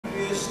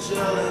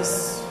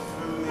jealous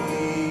for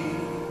me.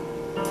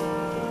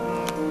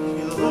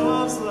 He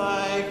loves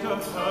like a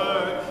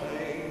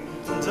hurricane,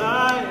 and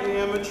I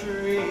am a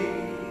tree,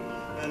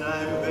 and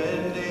I'm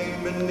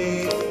bending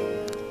beneath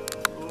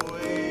the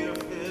weight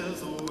of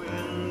his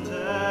wind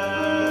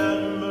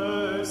and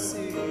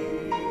mercy.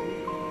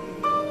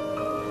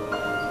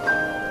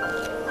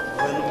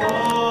 When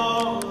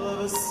all of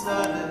a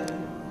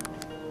sudden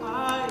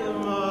I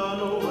am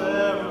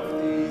unaware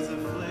of these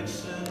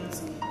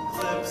afflictions,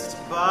 eclipsed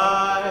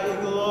by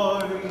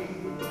glory,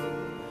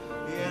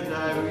 and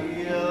I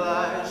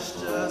realize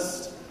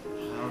just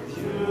how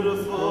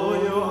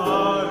beautiful you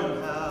are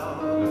and how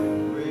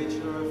great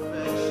your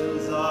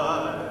affections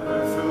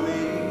are for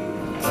me.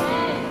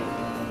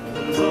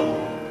 And oh,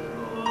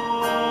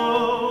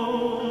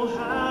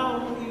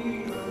 how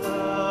he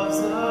loves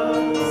us.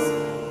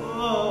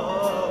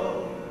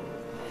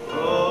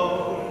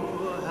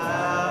 Oh,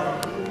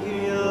 how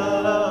he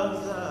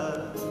loves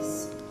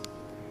us.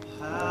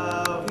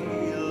 How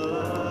he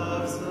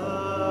loves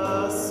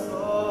us.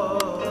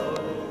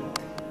 Oh,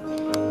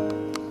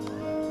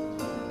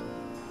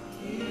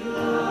 he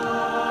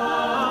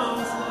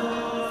loves us.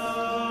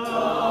 Oh,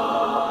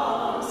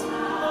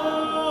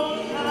 how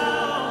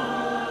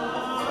he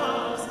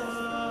loves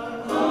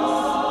us.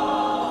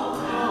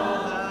 Oh,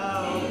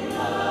 how he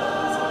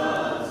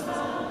loves us.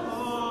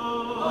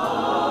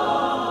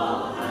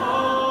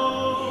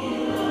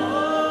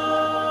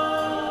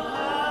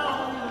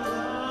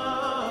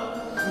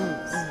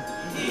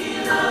 He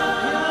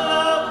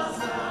loves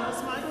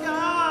us, my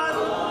God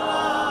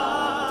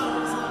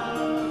loves us.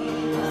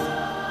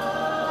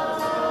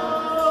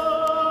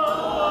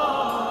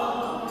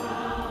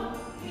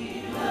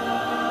 He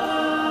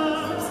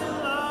loves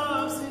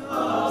us.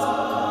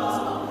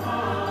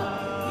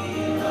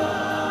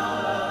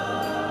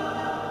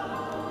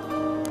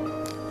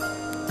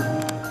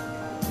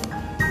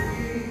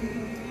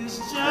 He's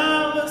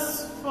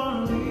jealous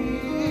for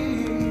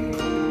me.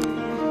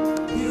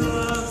 He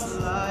loves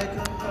like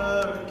a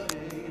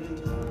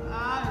hurricane, and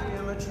I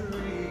am a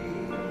tree,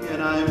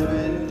 and I'm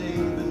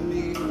bending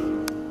beneath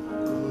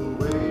the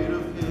weight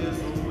of his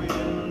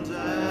wind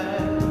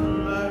and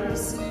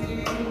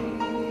mercy.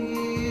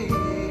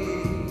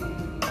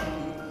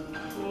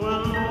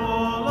 When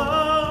all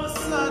of a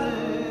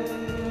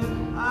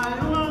sudden I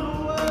am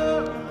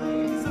unaware of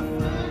these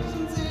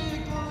afflictions,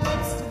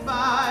 eclipsed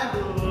by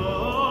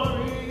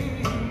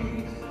glory,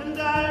 and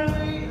I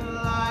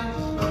realize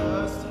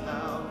just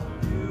how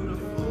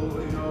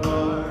beautiful you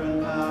are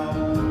and how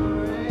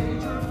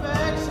great your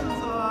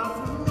affections are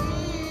for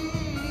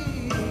me.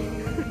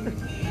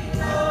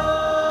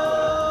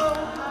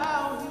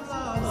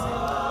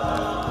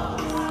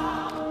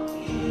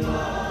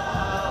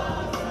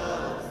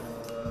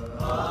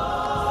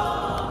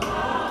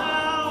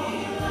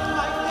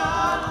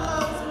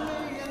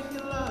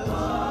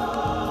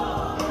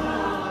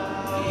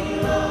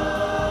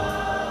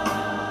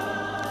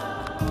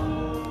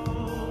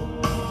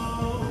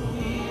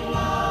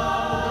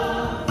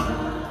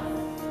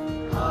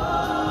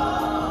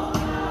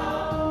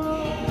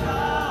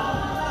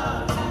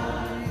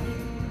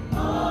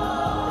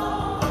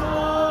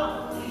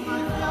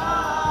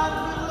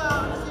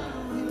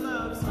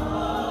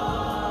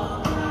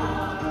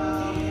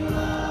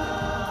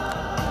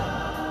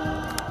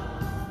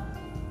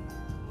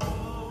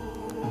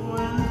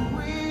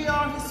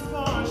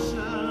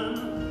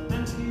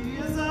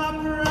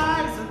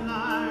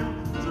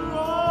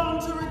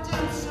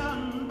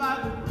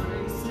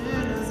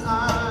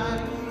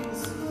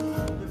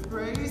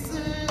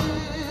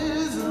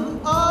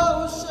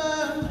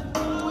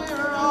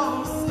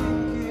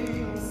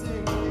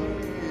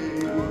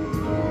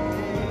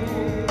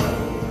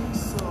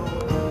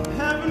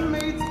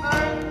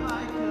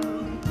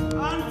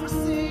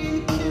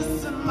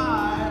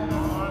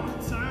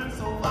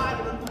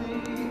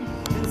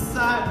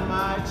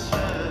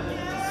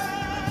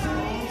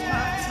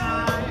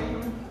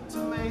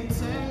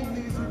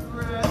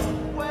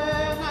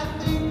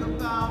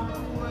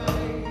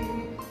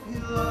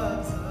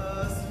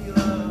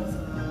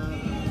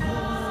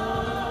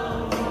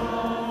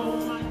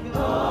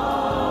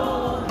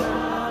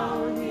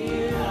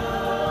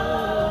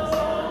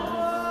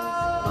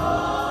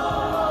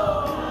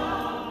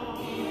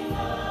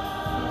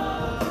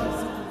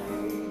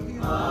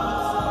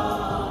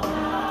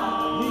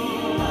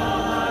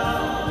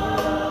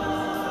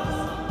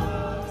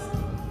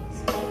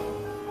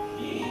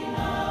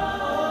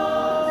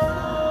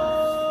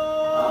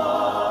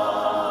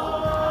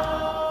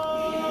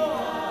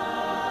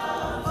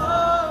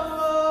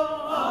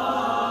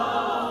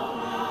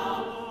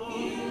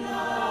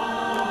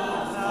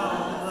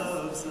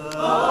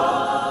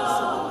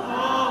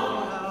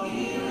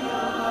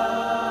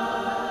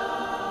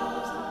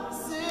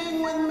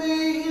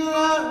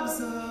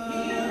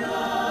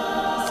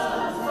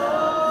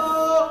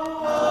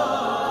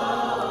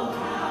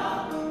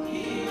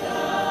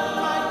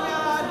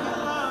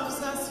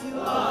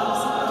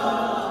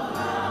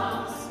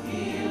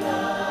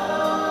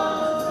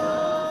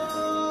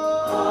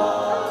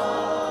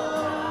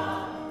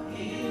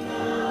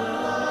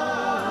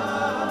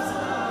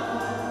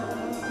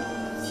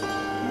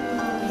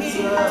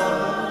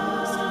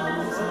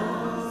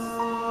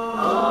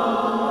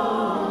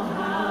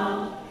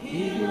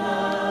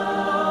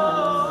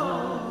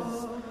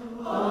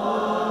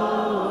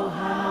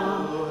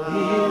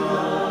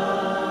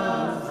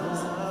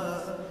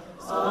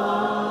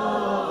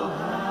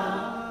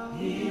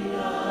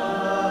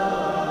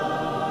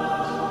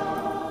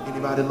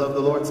 Anybody love the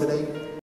Lord today?